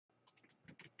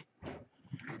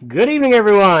Good evening,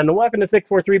 everyone. Welcome to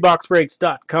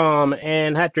thick43boxbreaks.com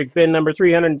and HatTrick bin number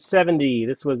 370.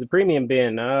 This was a premium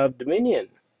bin of Dominion.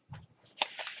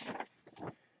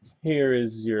 Here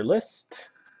is your list.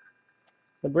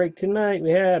 The break tonight, we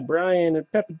have Brian and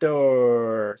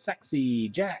Pepidor,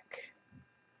 Saxy, Jack,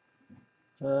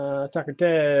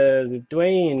 Socrates,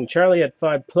 Dwayne. Charlie had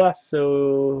 5 plus,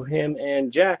 so him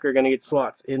and Jack are going to get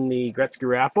slots in the Gretzky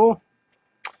raffle.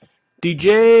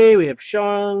 DJ, we have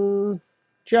Sean,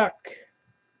 Chuck,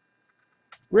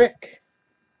 Rick,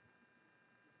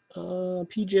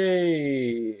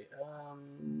 PJ,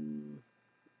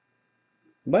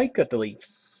 Mike got the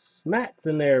Leafs. Matt's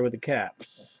in there with the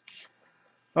Caps.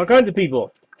 All kinds of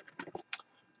people.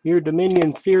 Your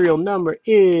Dominion serial number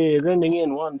is ending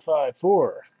in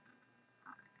 154.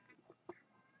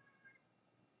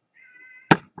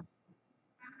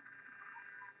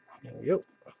 There we go.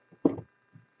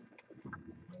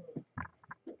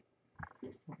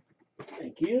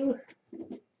 Thank you.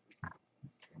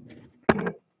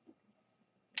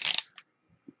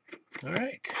 All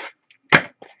right.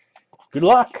 Good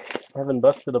luck. I haven't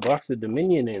busted a box of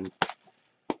Dominion in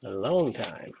a long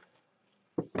time.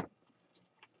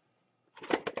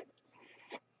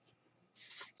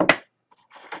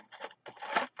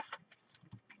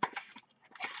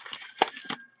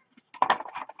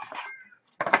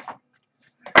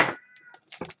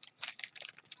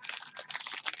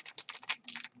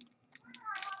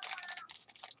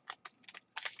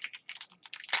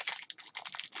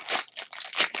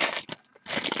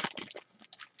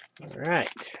 All right.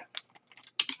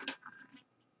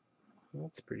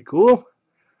 That's pretty cool.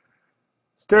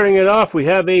 Starting it off, we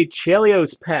have a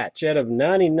Chelios patch out of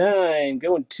 99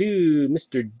 going to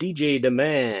Mr. DJ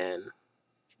Demand.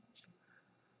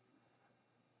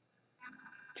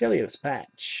 Chelios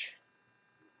patch.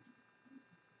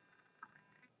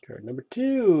 Card number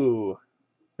 2.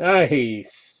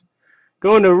 Nice.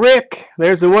 Going to Rick.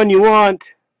 There's the one you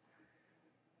want.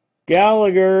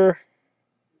 Gallagher.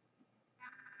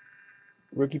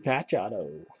 Rookie patch auto.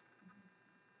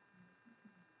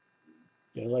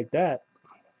 You like that.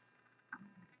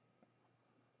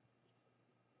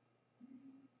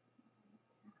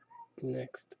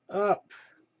 Next up.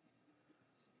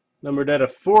 Numbered at a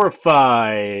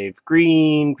 4-5.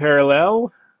 Green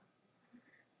parallel.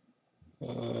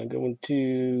 Going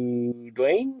to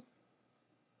Dwayne.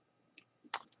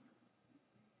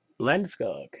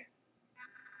 Landeskog.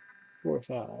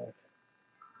 4-5.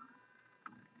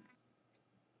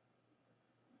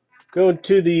 Going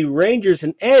to the Rangers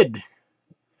and Ed.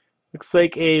 Looks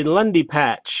like a Lundy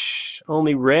patch.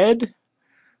 Only red,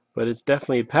 but it's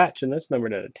definitely a patch, and that's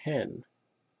numbered at a 10.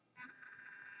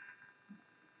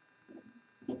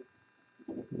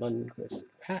 Lundqvist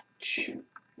patch.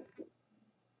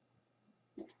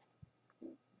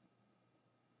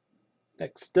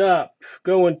 Next up,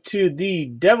 going to the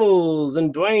Devils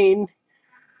and Dwayne.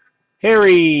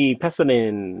 Harry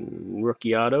Pessanen,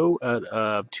 rookie auto out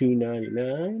of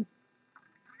 $2.99.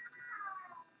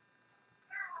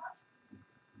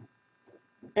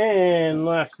 And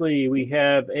lastly, we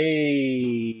have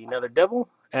another Devil,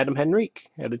 Adam Henrique,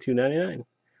 out of $2.99.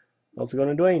 Also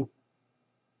going to Dwayne.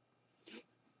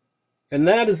 And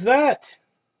that is that.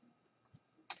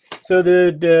 So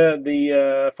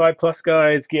the 5 plus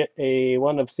guys get a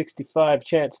 1 of 65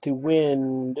 chance to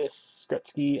win this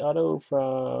Gretzky auto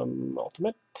from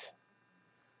Ultimate.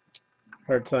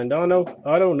 Hard signed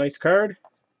auto, nice card.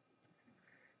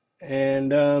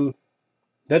 And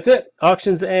that's it.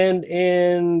 Auctions end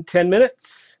in 10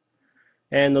 minutes,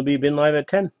 and they'll be bin live at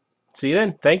 10. See you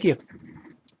then. Thank you.